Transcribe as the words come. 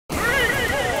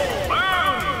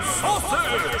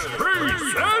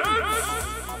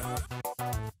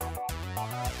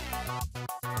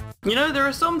You know, there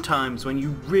are some times when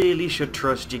you really should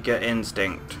trust your gut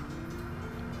instinct.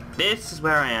 This is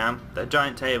where I am, that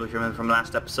giant table if you remember from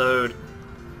last episode.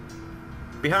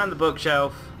 Behind the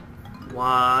bookshelf.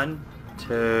 1,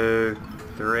 2,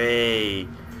 3.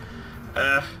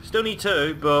 Still need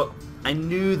 2, but I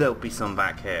knew there would be some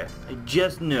back here. I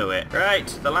just knew it. Right,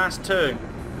 the last 2.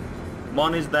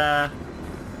 One is there.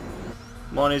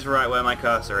 One is right where my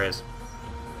cursor is.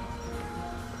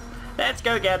 Let's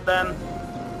go get them.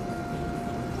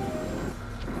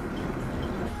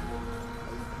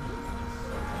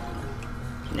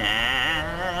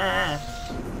 Nah.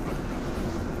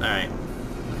 Alright.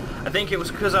 I think it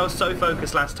was because I was so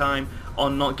focused last time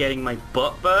on not getting my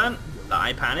butt burnt that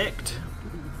I panicked.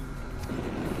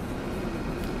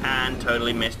 And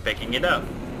totally missed picking it up.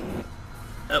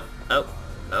 Oh.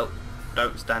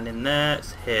 Don't stand in there.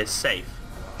 Here's safe.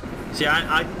 See,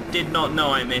 I did not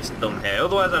know I missed them here.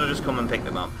 Otherwise I'd have just come and picked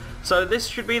them up. So this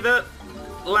should be the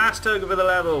last token for the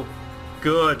level.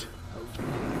 Good.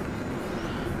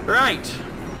 Right.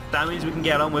 That means we can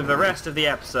get on with the rest of the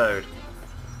episode.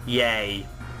 Yay.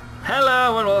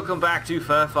 Hello and welcome back to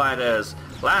Fur Fighters.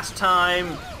 Last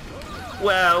time,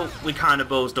 well, we kind of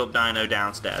bullsed up Dino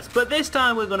downstairs. But this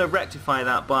time we're going to rectify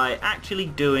that by actually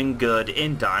doing good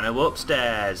in Dino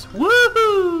upstairs.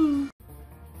 Woohoo!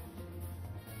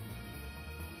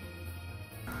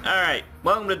 Alright,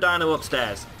 welcome to Dino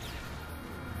upstairs.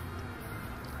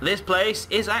 This place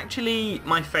is actually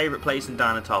my favourite place in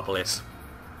Dinotopolis.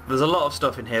 There's a lot of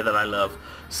stuff in here that I love.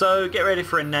 So get ready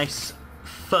for a nice,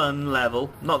 fun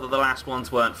level. Not that the last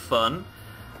ones weren't fun.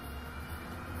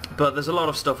 But there's a lot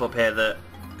of stuff up here that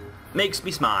makes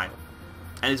me smile.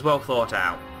 And is well thought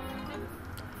out.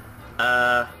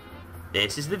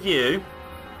 This is the view.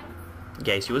 In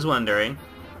case you was wondering.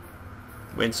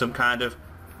 We're in some kind of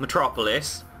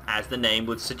metropolis, as the name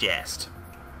would suggest.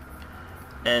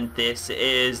 And this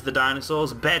is the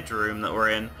dinosaur's bedroom that we're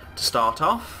in to start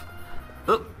off.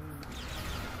 Oh,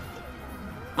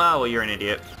 well, you're an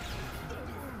idiot.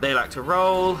 They like to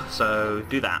roll, so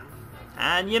do that.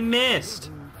 And you missed!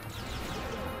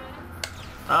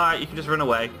 Alright, you can just run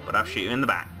away, but I'll shoot you in the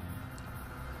back.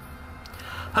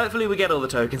 Hopefully we get all the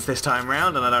tokens this time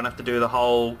round, and I don't have to do the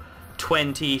whole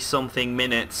 20-something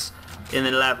minutes in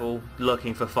the level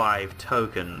looking for 5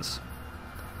 tokens.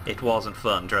 It wasn't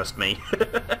fun, trust me.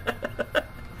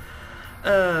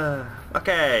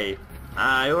 Okay.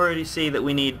 I already see that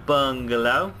we need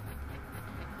bungalow.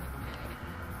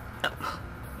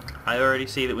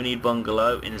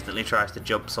 Instantly tries to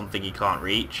jump something he can't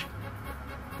reach.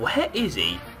 Where is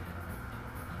he?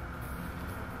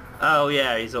 Oh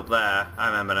yeah, he's up there. I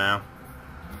remember now.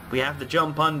 We have to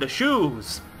jump under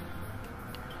shoes.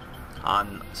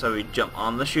 So we jump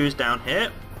on the shoes down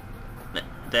here.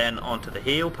 Then onto the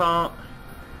heel part.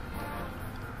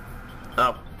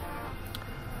 Oh.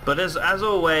 But as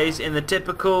always, in the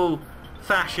typical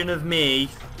fashion of me,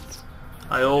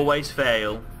 I always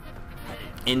fail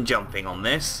in jumping on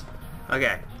this.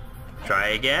 Okay, try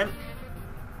again.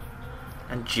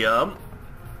 And jump.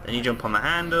 Then you jump on the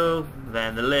handle,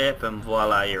 then the lip, and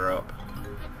voila, you're up.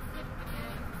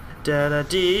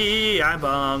 Da-da-dee, I'm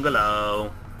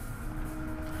bungalow.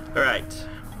 Alright.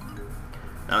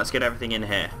 Now let's get everything in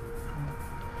here.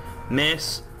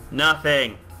 Miss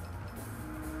nothing.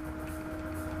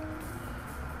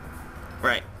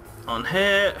 Right, on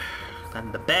here,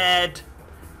 then the bed.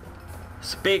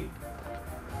 It's a big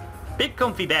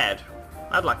comfy bed.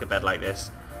 I'd like a bed like this.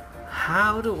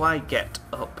 How do I get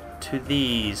up to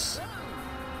these?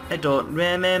 I don't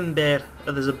remember.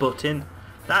 Oh, there's a button.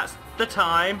 That's the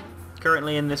time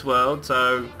currently in this world,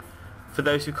 so for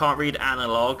those who can't read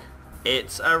analog,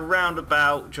 it's around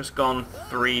about just gone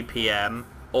 3 PM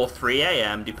or 3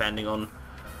 AM depending on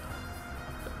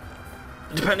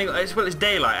well, it's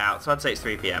daylight out, so I'd say it's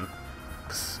 3 PM.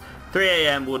 3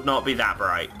 AM would not be that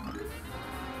bright.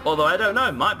 Although I don't know,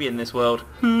 it might be in this world.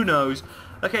 Who knows?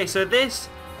 Okay, so this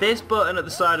button at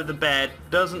the side of the bed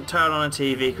doesn't turn on a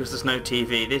TV because there's no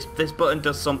TV. This button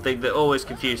does something that always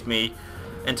confused me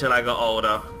until I got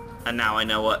older, and now I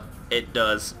know what it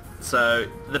does. So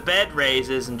the bed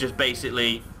raises and just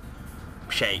basically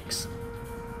shakes.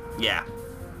 Yeah,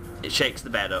 it shakes the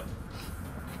bed up.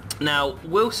 Now,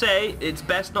 we'll say it's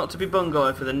best not to be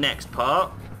bungalow for the next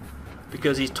part,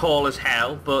 because he's tall as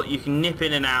hell, but you can nip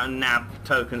in and out and nab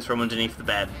tokens from underneath the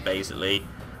bed, basically.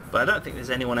 But I don't think there's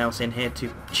anyone else in here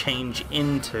to change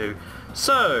into.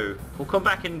 So, we'll come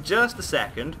back in just a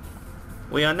second.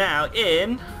 We are now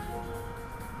in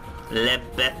the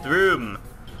bathroom.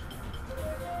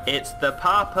 It's the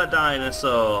Papa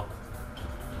Dinosaur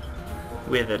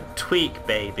with a tweak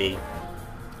baby.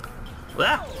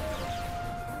 Well,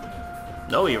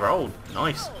 No, he rolled.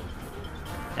 Nice.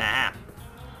 Ah.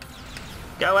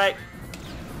 Go away.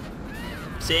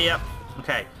 See ya.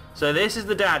 Okay, so this is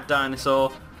the dad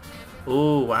dinosaur.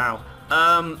 Oh wow.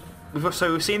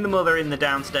 We've seen the mother in the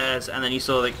downstairs, and then you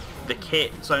saw the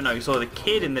kid. So no, you saw the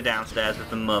kid in the downstairs with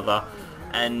the mother,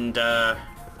 and yeah,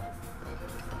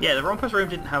 the Rompus room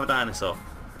didn't have a dinosaur.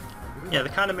 Yeah, they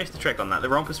kind of missed the trick on that. The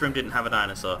Rompus room didn't have a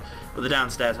dinosaur, but the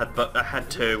downstairs had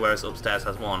two, whereas upstairs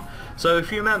has one. So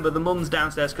if you remember, the mum's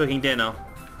downstairs cooking dinner.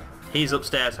 He's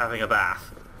upstairs having a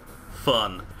bath.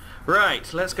 Fun.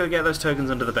 Right, let's go get those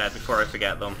tokens under the bed before I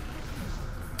forget them.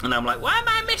 And I'm like, why am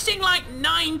I missing like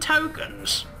 9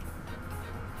 tokens?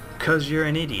 'Cause you're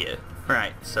an idiot.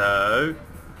 Right, so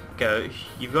go.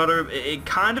 You've got to. It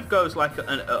kind of goes like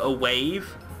a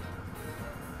wave,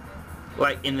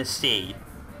 like in the sea.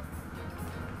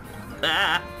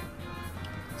 Ah.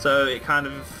 So it kind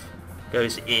of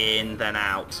goes in, then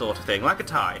out, sort of thing, like a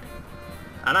tide.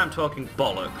 And I'm talking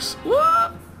bollocks.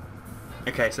 What?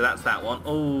 Okay, so that's that one.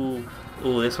 Oh,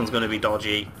 oh, this one's going to be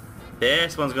dodgy.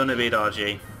 This one's going to be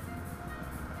dodgy.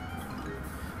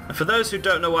 And for those who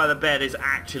don't know why the bed is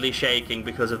actually shaking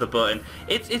because of the button,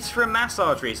 it's for a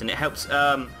massage reason. It helps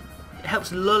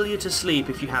lull you to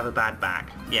sleep if you have a bad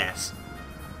back. Yes.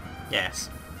 Yes.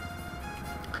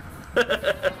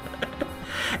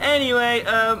 Anyway,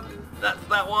 that's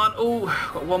that one. Oh,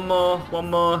 one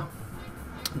more.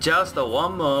 Just the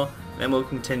one more. Then we'll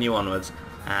continue onwards.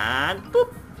 And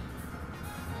boop.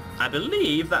 I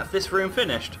believe that's this room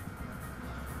finished.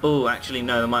 Oh, actually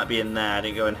no, there might be in there. I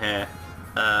didn't go in here.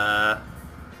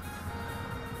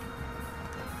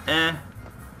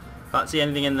 Can't see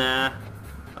anything in there.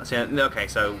 Can't see anything. Okay,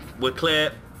 so we're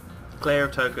clear. Clear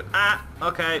of tokens. Ah,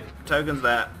 okay, tokens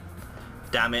there.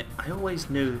 Damn it! I always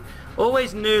knew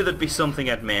there'd be something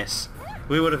I'd miss.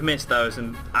 We would have missed those,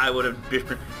 and I would have just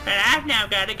been. And I've now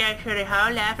got to go through the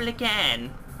whole level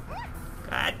again.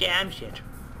 God damn shit.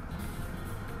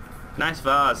 Nice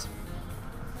vase.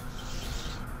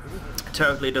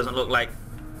 Totally doesn't look like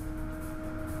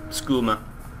skooma.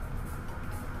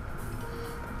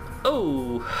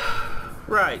 Oh,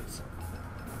 right.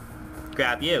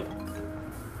 Grab you.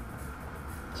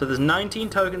 So there's 19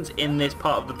 tokens in this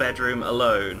part of the bedroom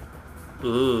alone.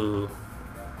 Ooh.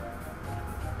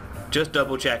 Just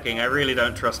double checking. I really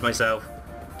don't trust myself.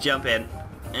 Jump in.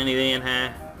 Anything in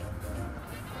here?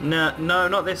 No,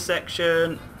 not this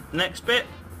section. Next bit?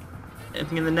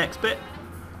 Anything in the next bit?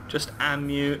 Just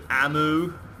ammu.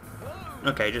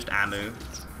 Okay, just ammu.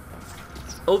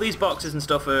 All these boxes and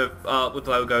stuff are with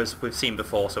logos we've seen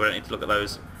before, so we don't need to look at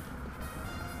those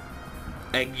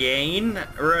again.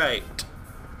 Right.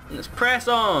 Let's press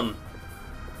on.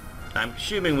 I'm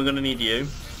assuming we're going to need you.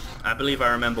 I believe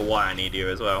I remember why I need you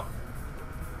as well.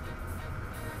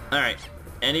 Alright.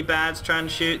 Any bads trying to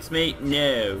shoot me?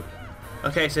 No.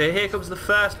 Okay, so here comes the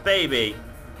first baby.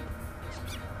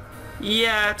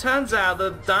 Yeah, turns out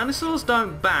the dinosaurs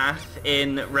don't bath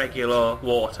in regular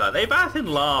water. They bath in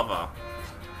lava.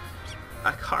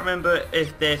 I can't remember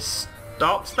if this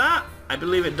stops that. I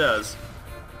believe it does.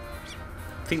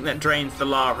 I think that drains the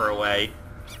lava away.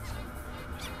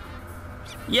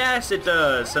 Yes, it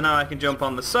does. So now I can jump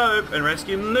on the soap and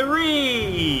rescue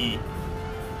Marie.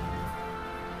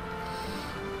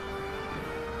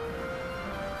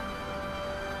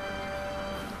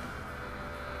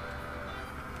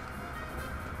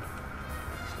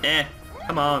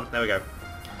 Come on. There we go.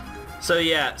 So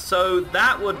yeah, so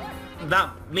that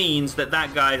means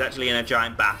that guy's actually in a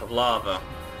giant bath of lava.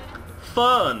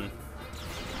 Fun.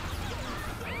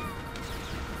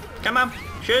 Come on,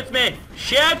 shoot me!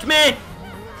 Shoot me!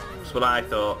 That's what I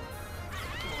thought.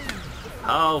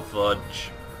 Oh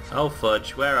fudge. Oh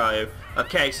fudge, where are you?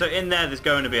 Okay, so in there's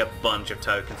going to be a bunch of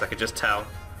tokens, I could just tell.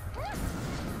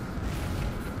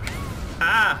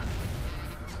 Ah!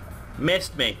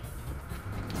 Missed me.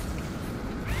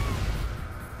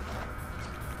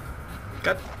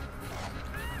 God.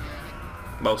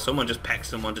 Well, someone just pecked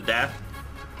someone to death.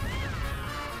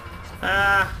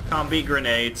 Ah, can't beat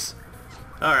grenades.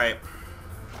 Alright.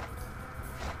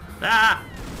 Ah!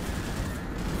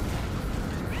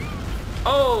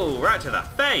 Oh, right to the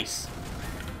face!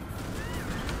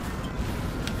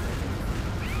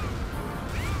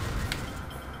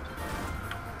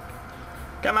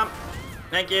 Come on.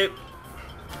 Thank you.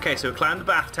 Okay, so we climbed the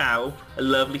bath towel. A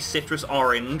lovely citrus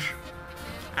orange.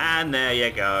 And there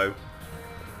you go.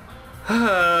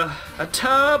 A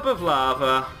tub of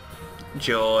lava.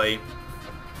 Joy.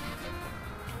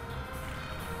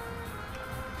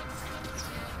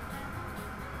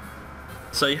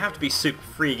 So you have to be super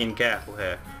freaking careful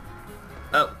here.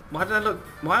 Why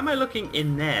am I looking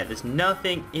in there? There's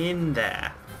nothing in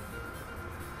there.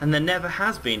 And there never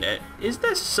has been. Is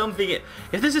there something...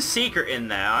 If there's a secret in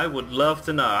there, I would love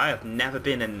to know. I have never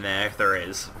been in there if there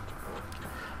is.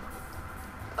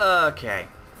 Okay.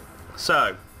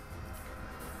 So.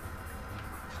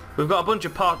 We've got a bunch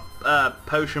of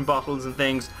potion bottles and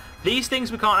things. These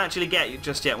things we can't actually get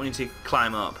just yet. We need to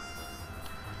climb up.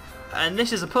 And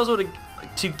this is a puzzle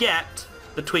to get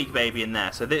the Tweak baby in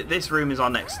there. So this room is our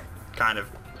next kind of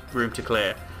room to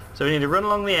clear. So we need to run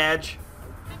along the edge,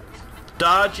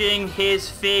 dodging his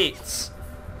feet,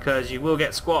 because you will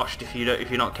get squashed if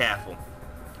you're not careful.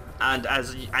 And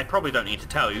as I probably don't need to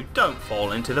tell you, don't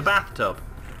fall into the bathtub.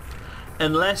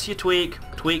 Unless you Tweak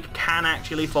can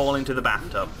actually fall into the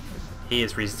bathtub. He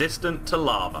is resistant to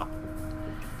lava.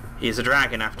 He is a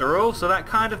dragon after all, so that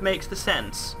kind of makes the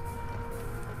sense.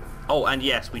 Oh, and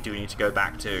yes, we do need to go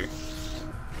back to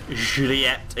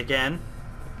Juliet again.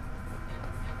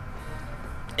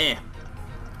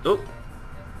 Oh,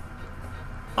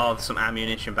 there's some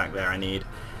ammunition back there I need.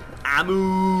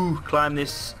 Ammo! Climb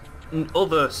this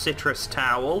other citrus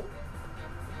towel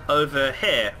over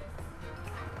here.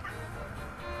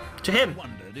 To him.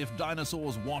 Wondered if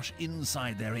dinosaurs wash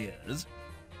inside their ears.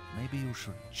 Maybe you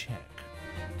should check.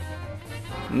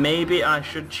 Maybe I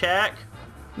should check.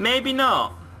 Maybe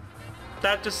not.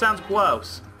 That just sounds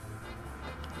gross.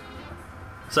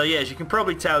 So yeah, as you can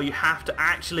probably tell, you have to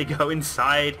actually go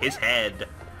inside his head.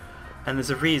 And there's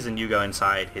a reason you go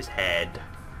inside his head.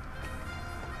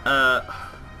 I'm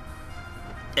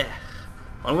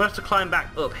going to have to climb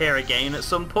back up here again at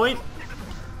some point.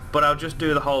 But I'll just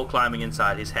do the whole climbing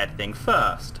inside his head thing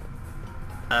first.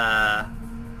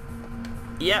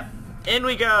 Yep, in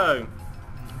we go.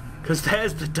 Because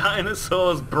there's the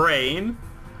dinosaur's brain.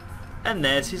 And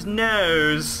there's his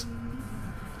nose.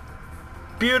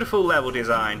 Beautiful level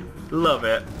design. Love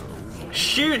it.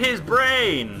 Shoot his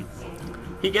brain.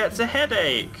 He gets a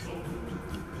headache.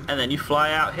 And then you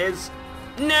fly out his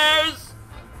nose.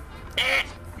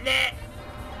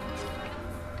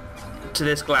 To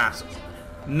this glass.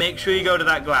 Make sure you go to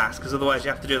that glass, because otherwise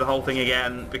you have to do the whole thing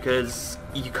again, because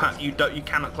you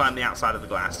cannot climb the outside of the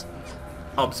glass.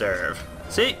 Observe.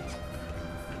 See?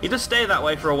 You just stay that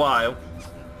way for a while.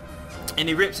 And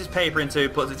he rips his paper in two,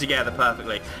 puts it together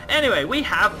perfectly. Anyway, we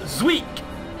have Zweek.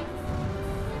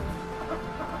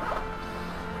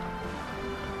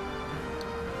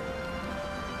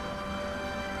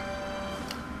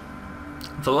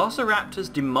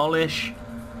 Velociraptors demolish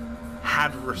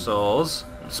hadrosaurs.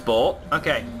 Sport.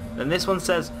 Okay. Then this one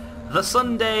says the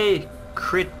Sunday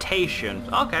Cretacean.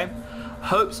 Okay.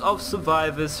 Hopes of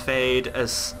survivors fade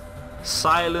as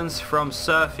silence from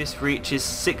surface reaches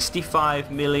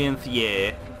 65 millionth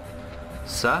year.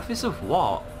 Surface of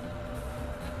what?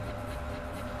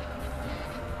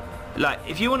 Like,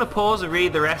 if you want to pause and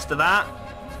read the rest of that,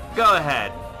 go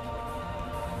ahead.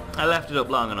 I left it up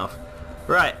long enough.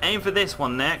 Right, aim for this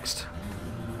one next.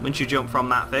 Once you jump from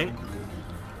that thing.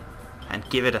 And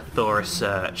give it a thorough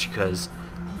search, because,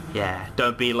 yeah,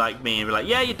 don't be like me and be like,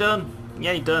 yeah, you're done.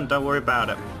 Yeah, you're done. Don't worry about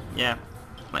it. Yeah.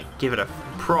 Like, give it a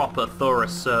proper thorough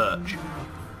search.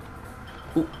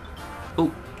 Ooh.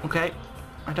 Ooh, okay.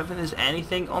 I don't think there's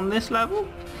anything on this level.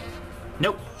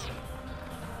 Nope.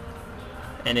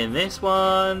 And in this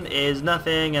one is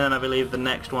nothing, and then I believe the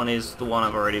next one is the one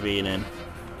I've already been in.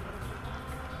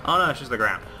 Oh no, it's just the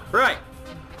ground. Right.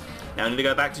 Now I need to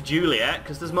go back to Juliet,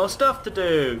 because there's more stuff to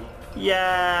do.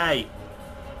 Yay!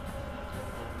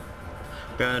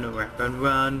 Run, run, run,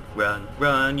 run, run,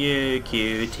 run, you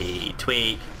cutie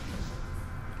Tweak.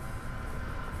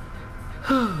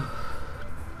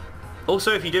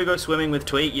 Also, if you do go swimming with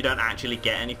Tweak, you don't actually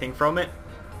get anything from it.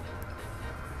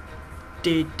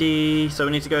 So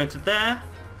we need to go into there.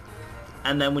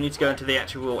 And then we need to go into the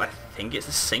actual, I think it's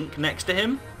the sink next to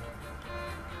him.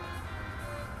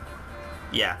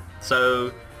 Yeah,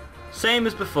 so same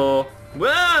as before.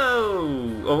 Whoa!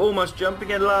 I'm almost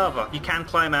jumping in lava. You can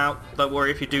climb out. Don't worry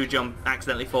if you do jump,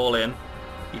 accidentally fall in.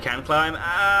 You can climb.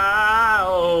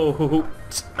 Ow!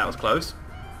 That was close.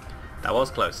 That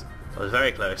was close. That was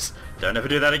very close. Don't ever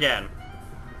do that again.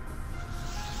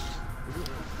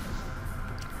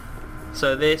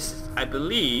 So this, I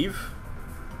believe...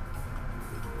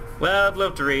 Well, I'd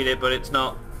love to read it, but it's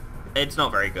not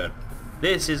very good.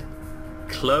 This is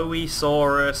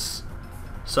Chloesaurus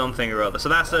something or other. So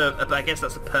that's I guess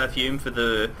that's a perfume for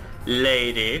the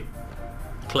lady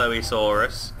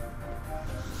Chloesaurus.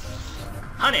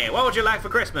 Honey, what would you like for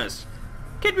Christmas?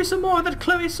 Get me some more of that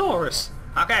Chloesaurus.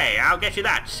 Okay, I'll get you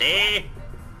that, see?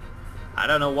 I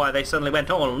don't know why they suddenly went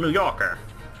all New Yorker.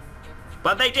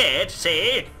 But they did,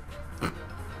 see?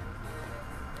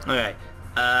 Okay.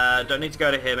 Don't need to go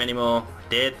to him anymore.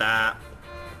 Did that.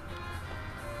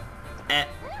 Eh,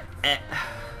 eh,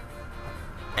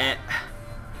 eh.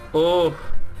 Oh,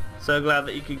 so glad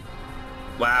that you could...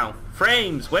 Wow.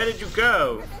 Frames, where did you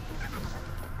go?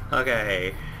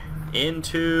 Okay.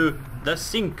 Into the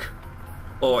sink.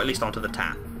 Or at least onto the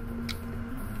tap.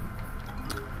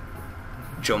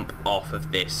 Jump off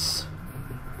of this.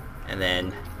 And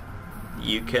then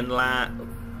you can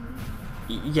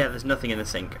yeah, there's nothing in the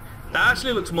sink. That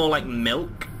actually looks more like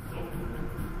milk.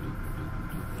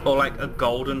 Or like a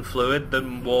golden fluid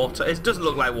than water. It doesn't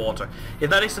look like water. If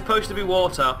that is supposed to be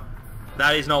water,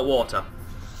 that is not water.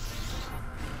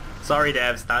 Sorry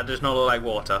devs, that does not look like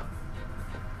water.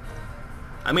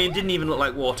 I mean, it didn't even look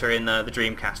like water in the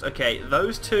Dreamcast. Okay,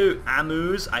 those two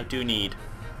ammus I do need.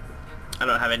 I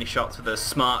don't have any shots with a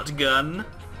smart gun.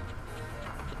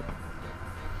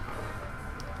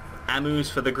 Ammus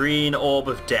for the green orb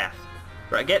of death.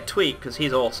 Right, get Tweak, because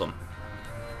he's awesome.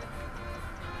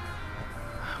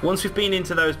 Once we've been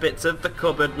into those bits of the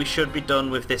cupboard, we should be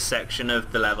done with this section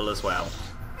of the level as well.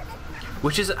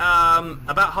 Which is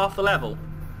about half the level.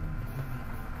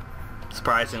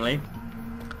 Surprisingly.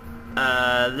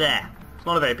 There. It's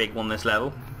not a very big one, this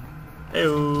level.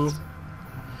 Hello.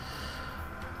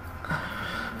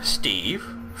 Steve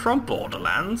from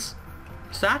Borderlands.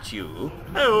 Is that you?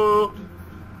 Hello.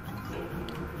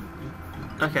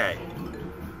 Okay.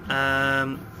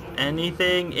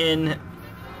 Anything in...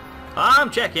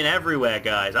 I'm checking everywhere,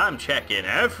 guys. I'm checking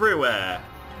everywhere.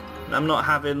 I'm not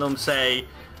having them say,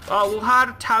 oh, we'll have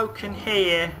a token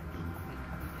here.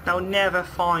 They'll never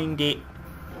find it.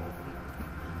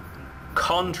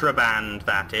 Contraband,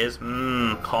 that is.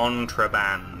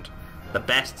 Contraband. The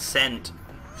best scent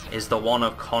is the one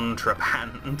of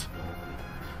contraband.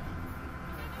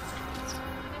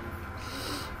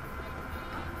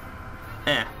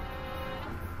 Yeah.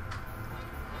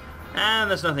 And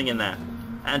there's nothing in there.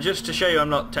 And just to show you I'm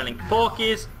not telling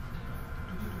porkies.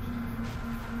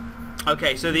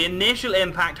 Okay, so the initial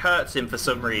impact hurts him for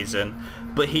some reason,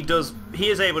 but he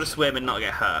is able to swim and not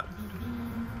get hurt.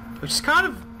 Which is kind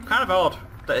of odd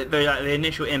that the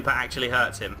initial impact actually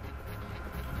hurts him.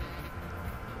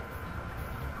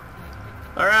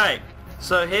 Alright,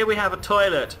 so here we have a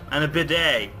toilet, and a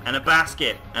bidet, and a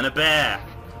basket, and a bear.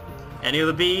 Any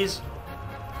other bees?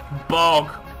 Bog.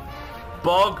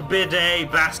 Bog,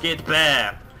 bidet, basket,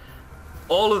 bear.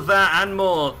 All of that and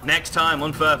more next time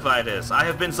on Fur Fighters. I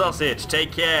have been Sausage,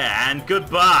 take care, and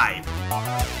goodbye!